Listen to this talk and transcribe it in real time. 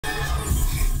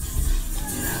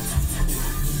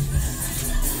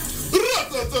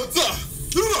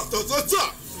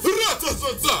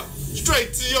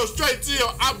Straight to your,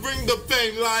 I bring the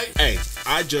pain like. Hey,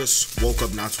 I just woke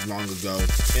up not too long ago,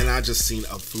 and I just seen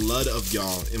a flood of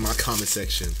y'all in my comment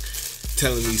section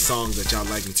telling me songs that y'all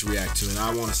like me to react to, and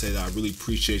I want to say that I really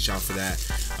appreciate y'all for that.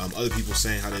 Other people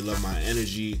saying how they love my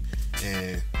energy,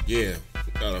 and yeah,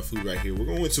 got our food right here. We're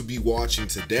going to be watching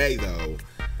today, though,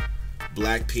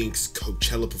 BLACKPINK's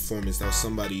Coachella performance. That was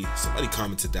somebody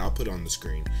commented that. I'll put it on the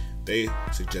screen. They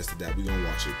suggested that. We're gonna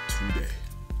watch it today.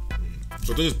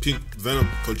 So I think it's Pink Venom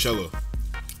Coachella.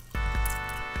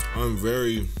 I'm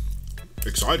very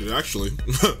excited, actually.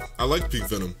 I like Pink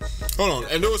Venom. Hold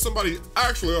on, and there was somebody,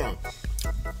 actually, hold on.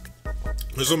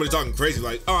 There's somebody talking crazy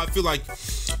like, oh, I feel like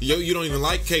you don't even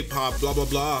like K-pop, blah, blah,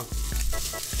 blah.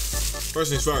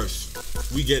 First things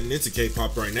first, we getting into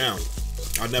K-pop right now.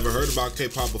 I never heard about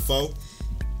K-pop before.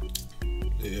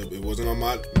 It wasn't on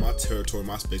my territory,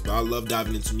 my space, but I love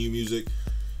diving into new music.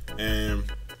 And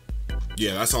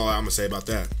yeah, that's all I'm gonna say about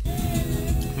that.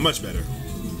 Much better.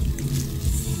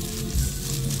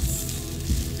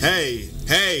 Hey,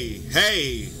 hey,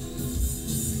 hey.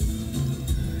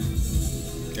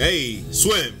 Hey,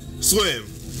 swim, swim.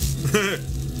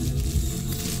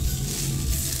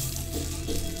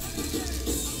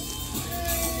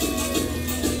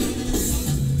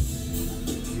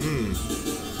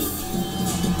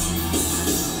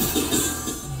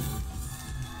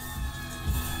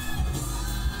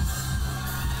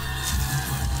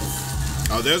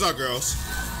 Oh, there's our girls.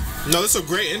 No, this is a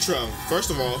great intro, first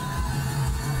of all.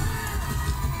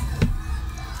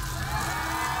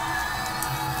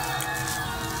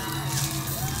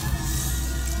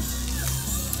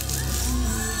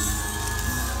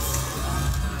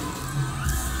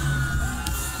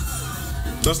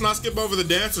 Let's not skip over the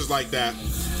dancers like that.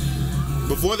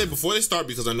 Before they start,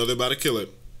 because I know they're about to kill it.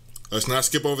 Let's not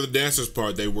skip over the dancers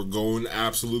part. They were going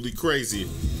absolutely crazy.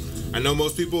 I know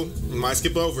most people might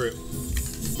skip over it.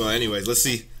 But anyways, let's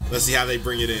see how they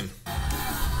bring it in.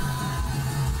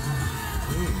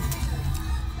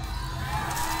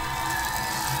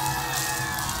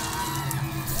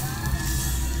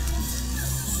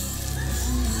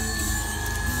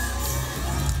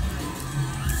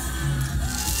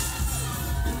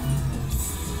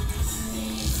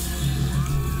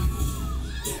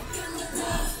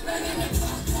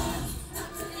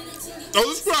 Oh,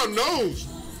 this crowd knows.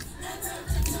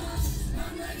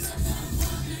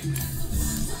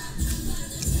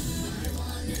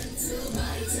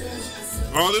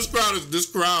 Oh, this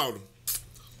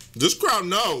crowd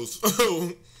knows.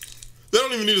 They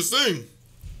don't even need to sing.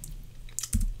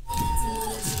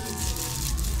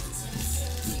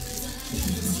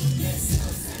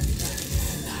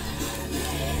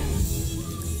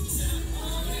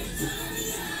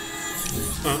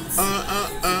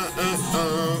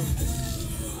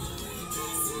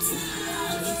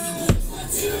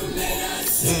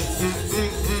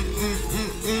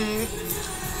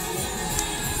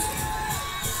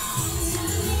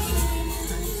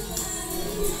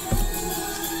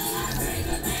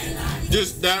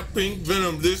 This that pink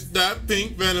venom, this that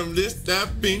pink venom, this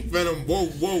that pink venom. Whoa,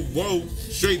 whoa, whoa,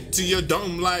 straight to your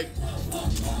dome like.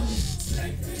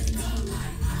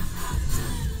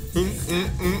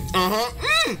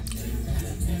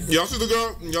 Y'all see the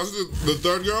girl? Y'all see the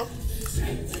third girl?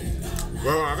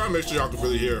 Well, I gotta make sure y'all can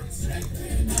really hear.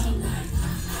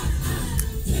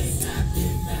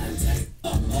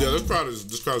 Yeah, this crowd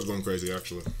is going crazy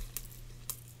actually.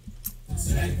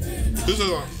 This is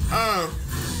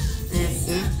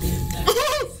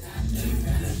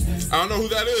I don't know who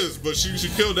that is, but she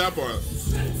killed that part.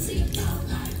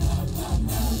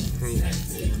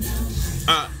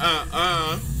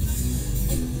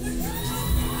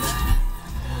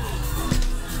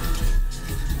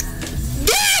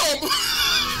 Damn!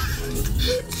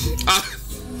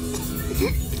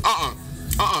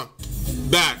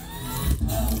 Back.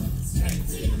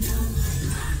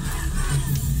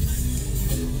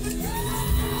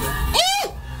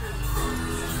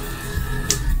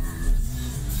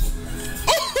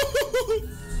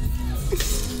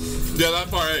 Yeah,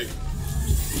 that part, hey.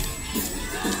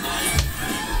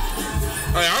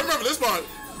 Hey, I remember this part.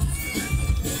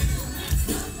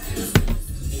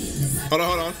 Hold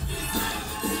on.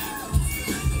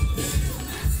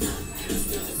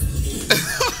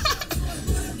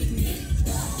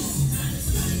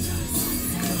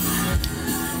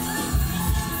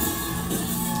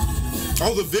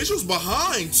 Oh, the visuals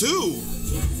behind, too.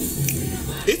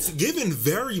 It's given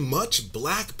very much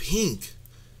BLACKPINK.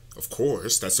 Of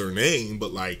course, that's her name,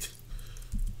 but like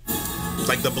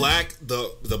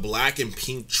the black and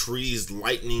pink trees,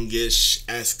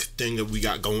 lightning-ish-esque thing that we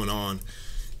got going on.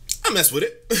 I I mess with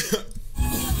it.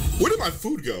 Where did my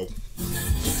food go?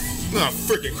 Oh,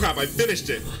 freaking crap, I finished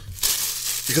it.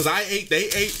 Because I ate, they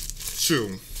ate.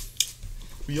 True.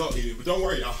 We all ate it, but don't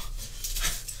worry, y'all.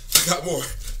 I got more.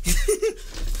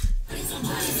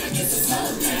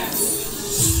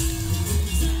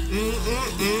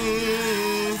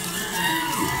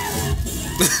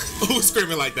 Who's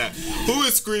screaming like that? Who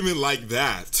is screaming like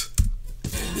that?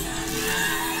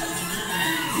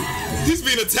 He's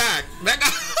being attacked.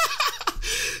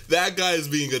 That guy is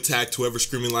being attacked. Whoever's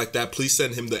screaming like that, please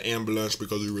send him the ambulance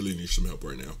because he really needs some help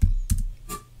right now.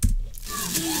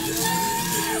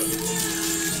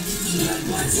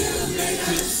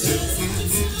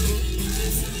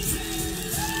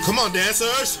 Come on,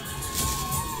 dancers.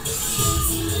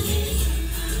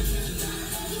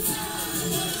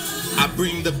 I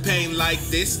bring the pain like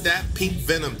this, that pink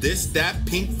venom, this, that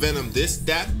pink venom, this,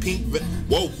 that pink venom.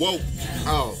 Whoa, whoa.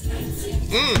 Oh.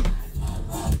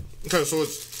 Okay, so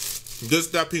it's this,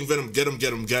 that pink venom, get him,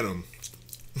 get him, get him.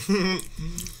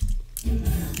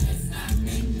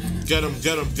 Get him,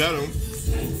 get him, get him.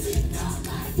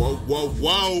 Whoa, whoa,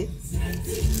 whoa.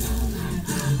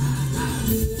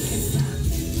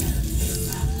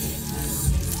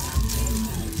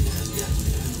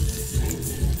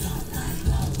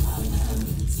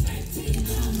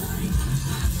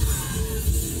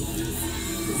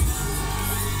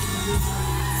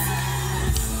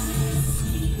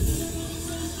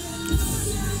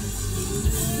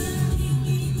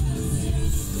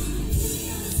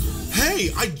 Hey,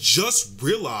 I just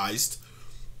realized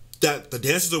that the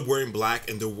dancers are wearing black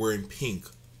and they're wearing pink.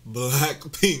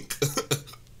 BLACKPINK.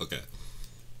 Okay.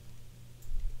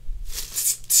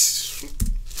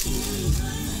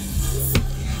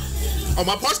 Oh,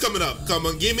 my part's coming up. Come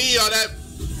on, give me all that.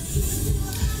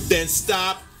 Then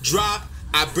stop, drop.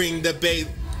 I bring the bass.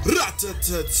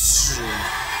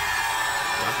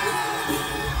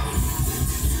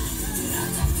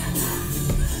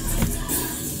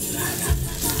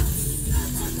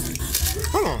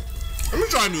 Hold on. Let me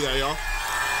try and do that, y'all.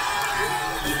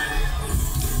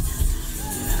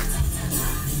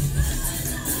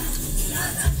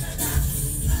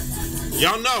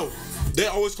 Y'all know, they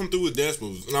always come through with dance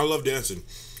moves, and I love dancing.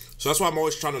 So that's why I'm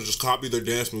always trying to just copy their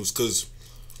dance moves, because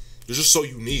they're just so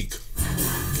unique.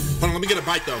 Hold on, let me get a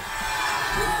bite, though.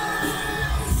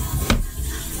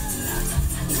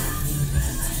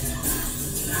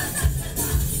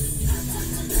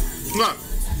 Look.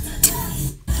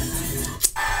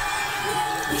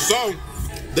 So,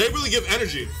 they really give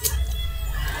energy.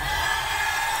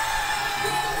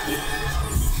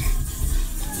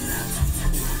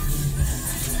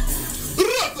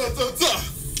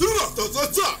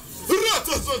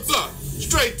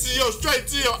 Straight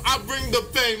to you, I bring the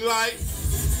pain like.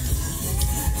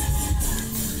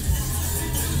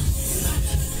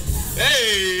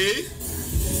 Hey.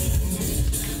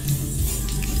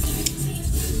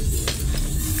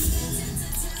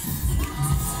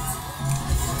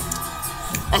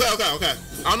 Okay.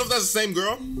 I don't know if that's the same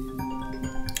girl.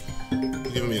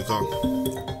 You're giving me a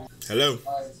call. Hello.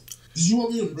 Did you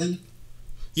want me to bring?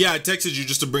 Yeah, I texted you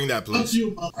just to bring that, please.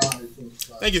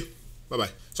 Thank you. Bye-bye.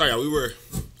 Sorry, y'all.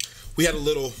 We had a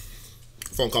little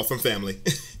phone call from family.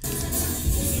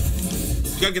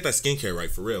 You gotta get that skincare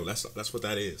right, for real. That's what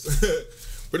that is.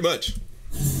 Pretty much.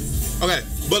 Okay,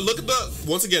 but look at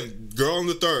once again, girl on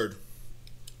the third.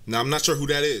 Now, I'm not sure who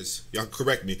that is. Y'all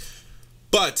correct me.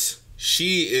 But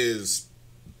she is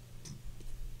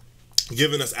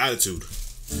giving us attitude.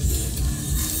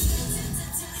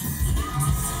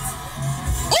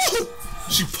 Oh!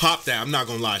 She popped that. I'm not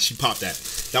gonna lie. She popped that.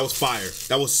 That was fire.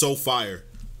 That was so fire.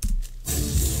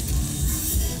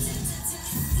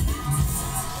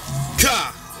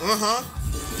 Ka! Uh-huh.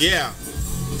 Yeah.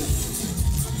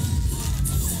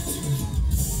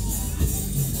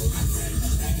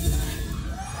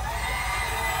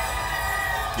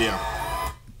 Yeah.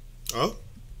 Oh?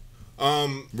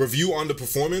 Review on the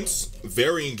performance.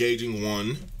 Very engaging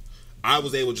one. I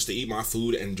was able just to eat my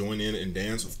food and join in and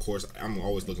dance. Of course, I'm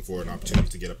always looking for an opportunity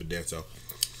to get up and dance, so.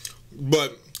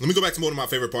 But let me go back to one of my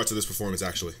favorite parts of this performance,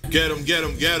 actually. Get 'em, get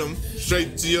 'em, get 'em.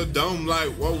 Straight to your dome like,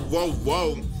 whoa, whoa,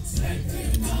 whoa.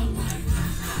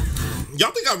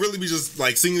 Y'all think I really be just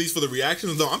like singing these for the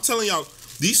reactions? No, I'm telling y'all,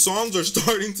 these songs are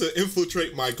starting to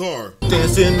infiltrate my car.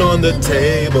 Dancing on the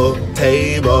table.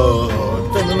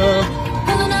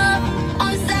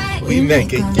 We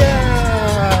make it,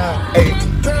 yeah. Hey,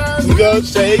 we gon'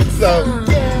 shake some,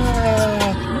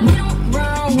 yeah.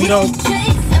 We don't,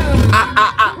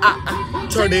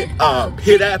 turn it up.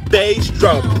 Hear that bass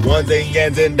drum. Ones and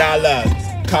yens and dollars.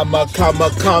 comma.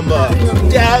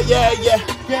 Yeah. Yeah.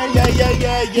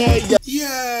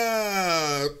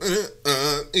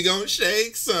 You gonna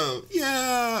shake some.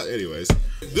 Yeah. Anyways,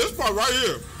 this part right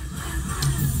here.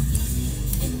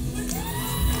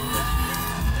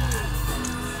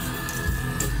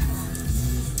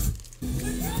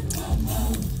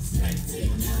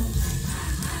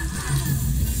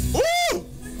 Woo!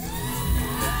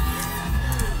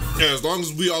 And as long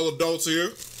as we all adults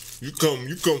here, you come, on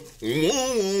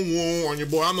your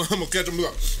boy. I'm gonna catch him.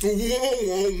 Like, let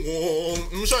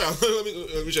me show y'all.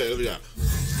 Let me show y'all.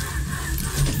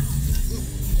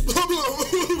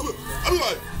 I'm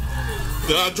like,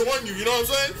 did I join you? You know what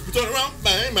I'm saying? You turn around,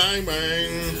 bang, bang, bang.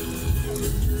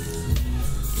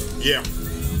 Yeah.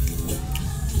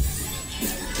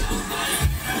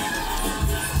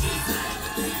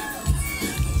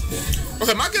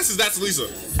 Okay, my guess is that's Lisa.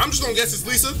 I'm just gonna guess it's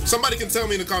Lisa. Somebody can tell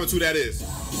me in the comments who that is.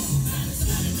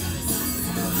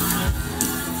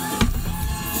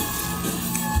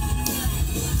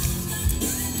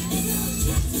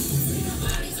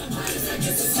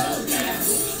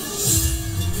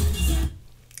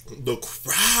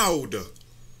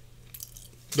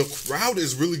 The crowd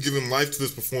is really giving life to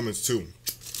this performance too.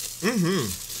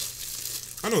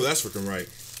 I know that's freaking right.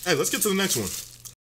 Hey, let's get to the next one.